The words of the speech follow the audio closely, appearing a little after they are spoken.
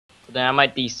But then I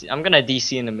might DC. I'm gonna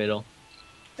DC in the middle.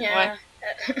 Yeah.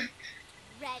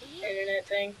 Ready? Internet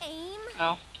thing. Aim.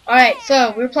 Oh. Alright,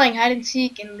 so we're playing hide and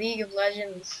seek in League of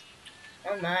Legends.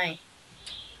 Oh my.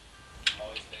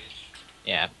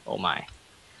 Yeah. Oh my.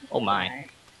 Oh my. my.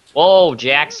 Whoa,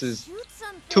 Jax is Shoot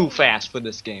something. too fast for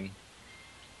this game.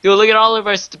 Dude, look at all of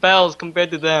our spells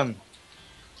compared to them.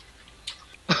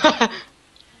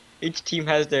 Each team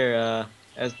has their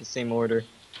has the same order.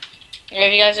 Yeah,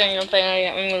 if you guys aren't gonna play,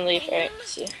 I'm gonna leave. Right?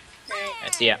 See. Alright, I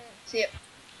see ya. see ya.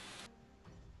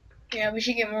 Yeah, we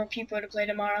should get more people to play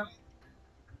tomorrow.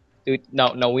 Dude,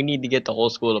 no, we need to get the whole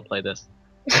school to play this.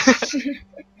 Wanna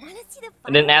see the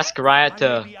And then ask Riot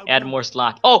to add more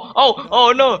slots.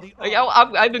 Oh no!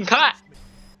 I've been caught!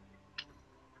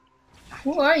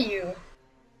 Who are you?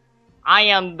 I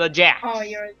am the Jax. Oh,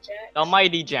 you're a Jack. The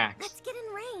mighty Jax. Let's get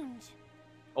in range.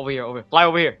 Over here. Fly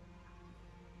over here.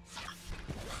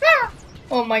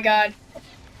 Oh my god.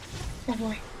 Oh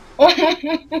boy.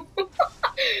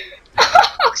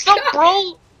 What's up,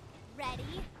 bro? Ready?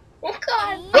 Oh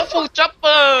god. Ruffle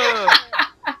chopper!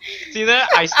 See that?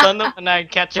 I stun them and I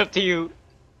catch up to you.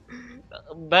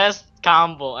 Best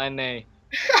combo, NA.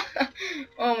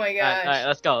 Oh my gosh. Alright,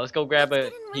 let's go. Let's go grab Let's a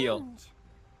get in heal. range.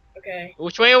 Okay.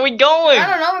 Which way are we going? I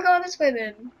don't know, we're going this way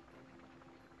then.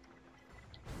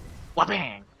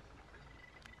 Wabang!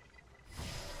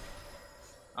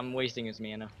 I'm wasting his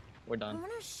mana. We're I done.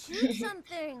 wanna shoot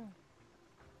something.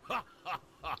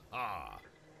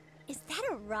 Is that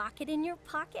a rocket in your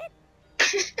pocket?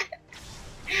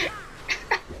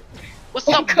 What's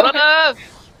Oh, up, God. brother?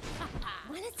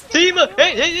 Wanna see the Team up!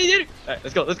 Hey! fireworks? Alright,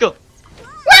 let's go.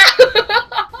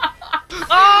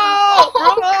 Oh,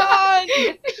 Oh!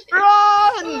 Run!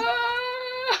 Run!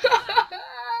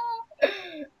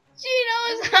 Gino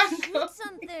is Wanna on shoot go.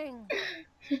 something.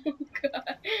 Oh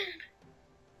god.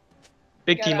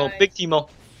 Big Got Timo, eyes. big Timo.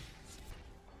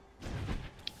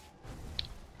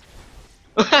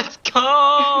 Let's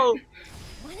go!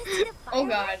 Wanna see the Oh fireworks?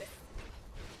 god.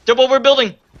 Jump over a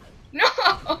building! No!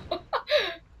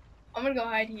 I'm gonna go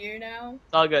hide here now.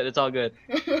 It's all good.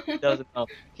 He doesn't know.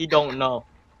 He don't know.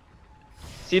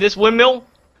 See this windmill?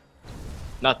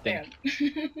 Nothing.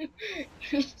 Damn.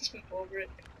 Jump over it.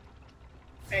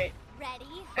 Alright, Ready?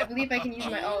 I believe I can use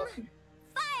my ult.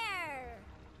 Fire!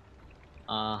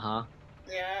 Uh-huh.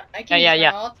 Yeah, I can Yeah, use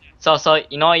yeah. my ult. So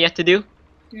you know what you have to do?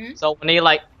 Hmm? So when they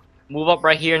like move up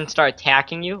right here and start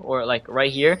attacking you, or like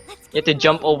right here, you have to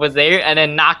jump over there and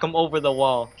then knock them over the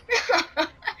wall.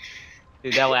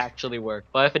 Dude, that will actually work.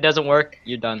 But if it doesn't work,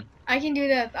 you're done. I can do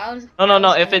that. I'll just,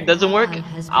 No. If it doesn't work, Ally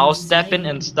has been I'll step in slain.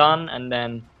 and stun, and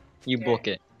then you Okay. book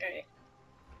it. Alright.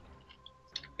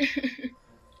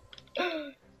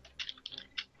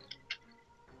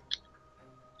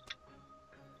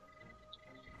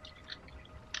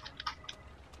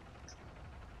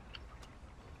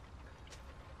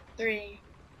 Three.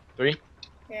 3.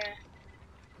 Yeah.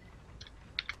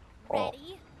 Oh.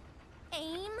 Ready?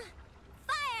 Aim!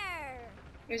 Fire!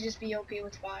 It would just be OP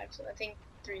with 5, so I think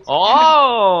 3's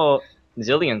Oh,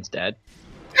 Zillion's dead.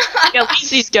 Yeah, at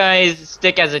least these guys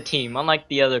stick as a team, unlike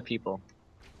the other people.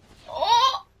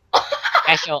 Oh!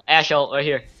 Ash ult right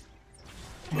here.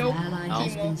 An Nope. ally No.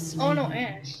 has been Teemo. Oh no, slain.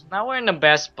 Ash. Now we're in the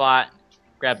best spot.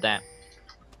 Grab that.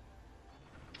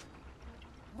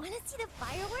 Wanna see the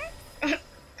fireworks?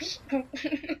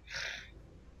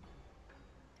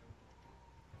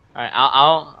 All right,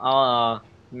 I'll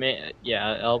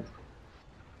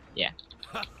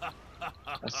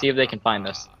Let's see if they can find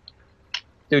us.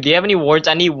 Dude, do you have any wards?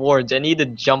 I need wards. I need to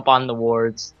jump on the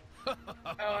wards. Oh,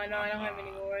 I know, I don't have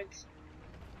any wards.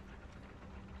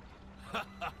 Oh,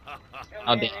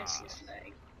 man, damn. it's just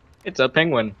like... It's a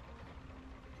penguin.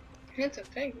 It's a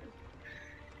penguin.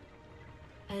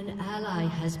 An ally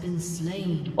has been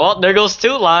slain. Oh, there goes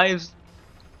 2 lives.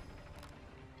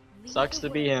 Lead Sucks the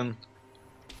to be way. him.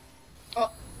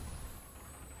 Oh.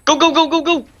 Go! I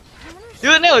wanna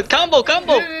Do it now! Combo!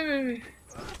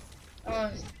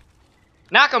 Oh,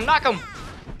 Knock him! Knock him!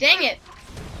 dang it!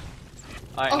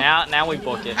 Alright, Oh. now we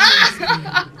book it.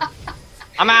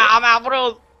 I'm out,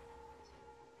 bro!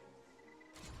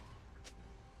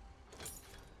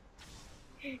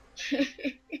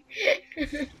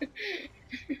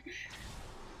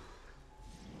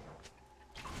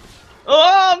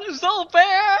 Oh, I'm so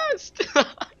fast!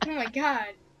 Oh my god.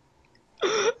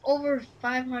 Over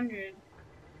 500.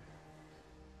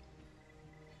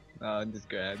 Oh, just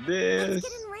grab Let's this.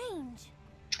 get in range.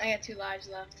 I got 2 lives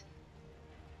left.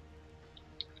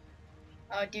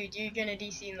 Oh dude, you're gonna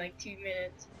DC in like 2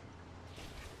 minutes.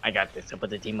 I got this. I'll put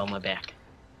the team on my back.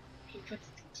 He puts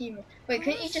the team. Wait,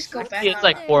 couldn't you just go back? It's on-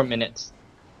 like 4 minutes.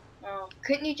 Oh,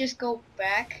 couldn't you just go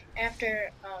back after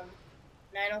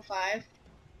 9:05?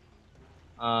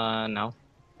 No.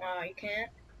 Oh, you can't.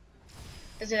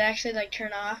 Does it actually like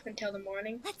turn off until the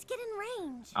morning? Let's get in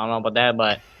range. I don't know about that,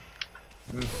 but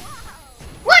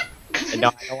What? I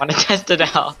don't want to test it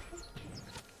out.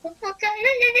 Okay.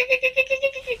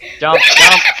 Jump,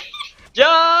 jump,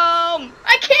 jump!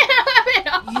 I can't have it.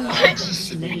 You have been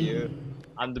slain. Yeah.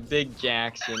 I'm the big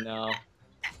Jax, you know.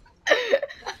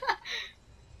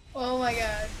 Oh my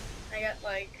god. I got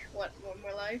like, what, one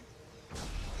more life?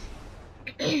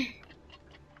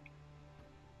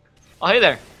 Oh, hey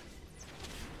there.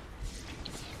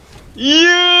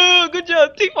 Yeah, good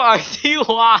job, T-Fox,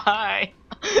 T-Y.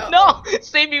 No,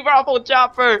 save me, Bravo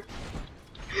Chopper.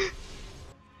 I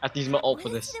have to use my ult for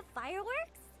Wanna this. see the fireworks?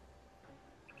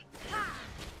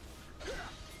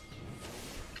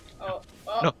 Oh,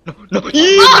 No, no, no.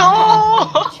 Yeah, no!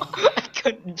 I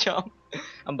couldn't jump.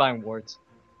 I'm buying wards.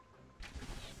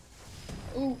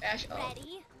 Ooh, Ash. Oh,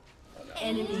 Ready?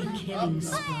 Enemy killing can't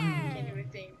spree. do a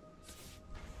thing.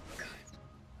 God.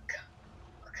 God.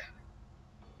 God.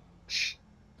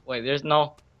 Wait, there's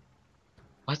no.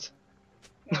 What?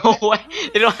 No way.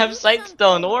 They don't have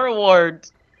Sightstone or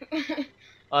wards.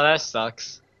 Oh, that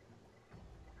sucks.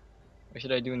 What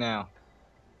should I do now?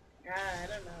 I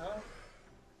don't know.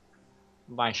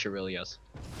 I'm buying Shirilias.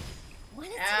 Wanna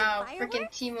see Ow, the freaking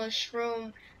fireworks? Timo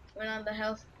Shroom went on the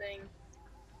health thing.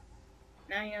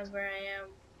 Now he knows where I am.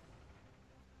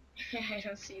 I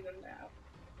don't see them now.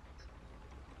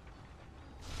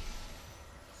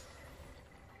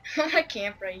 I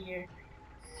camp right here.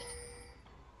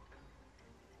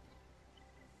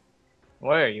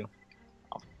 Where are you?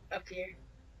 Up here.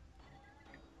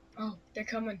 Oh, they're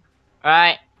coming.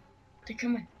 Alright. They're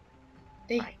coming.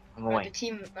 They. I'm The away.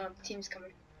 team's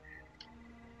coming.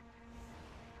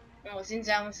 Oh,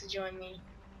 Zinzao wants to join me.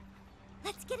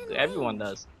 Let's get in Everyone range.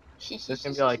 does. This is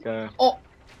gonna be like a. Oh.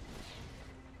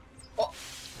 Oh.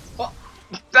 Oh.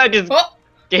 I just Oh.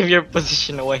 gave your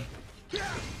position away.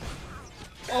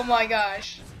 Oh my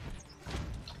gosh.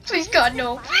 Please God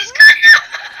no. Please God no.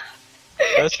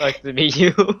 That sucks to be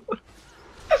you.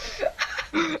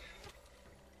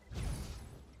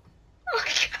 Oh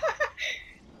god.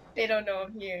 They don't know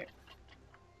I'm here.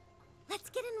 Let's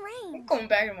get in I'm range. going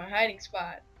back to my hiding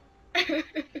spot. I'm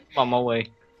on my way.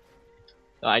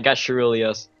 I got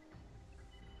Shirilias.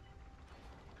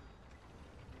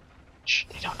 Shh,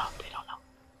 they don't know. They don't know.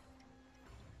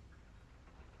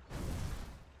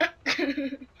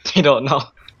 They don't know.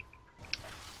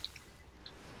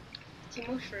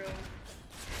 Timo Shroom.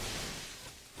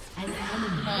 An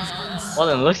enemy has been Well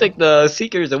then, looks like the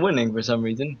Seekers are winning for some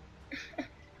reason.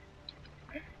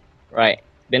 Right.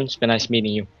 It's been nice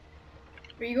meeting you.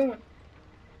 Where you going?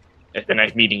 It's been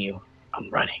nice meeting you. I'm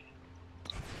running.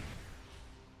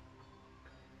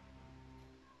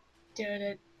 Did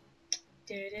it.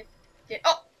 Did it. Did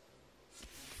oh!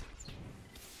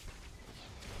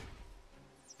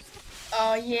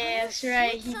 Oh yeah, that's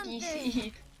right, he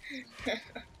DC'd.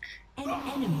 an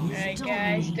enemy Alright is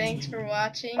guys, dominating. thanks for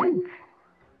watching.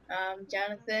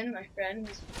 Jonathan, my friend,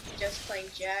 who's just playing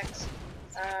Jax,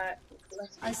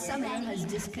 left A me summoner here. has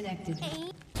disconnected.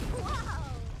 Whoa.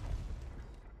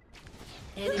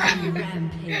 Enemy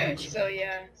rampage. So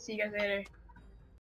yeah, see you guys later.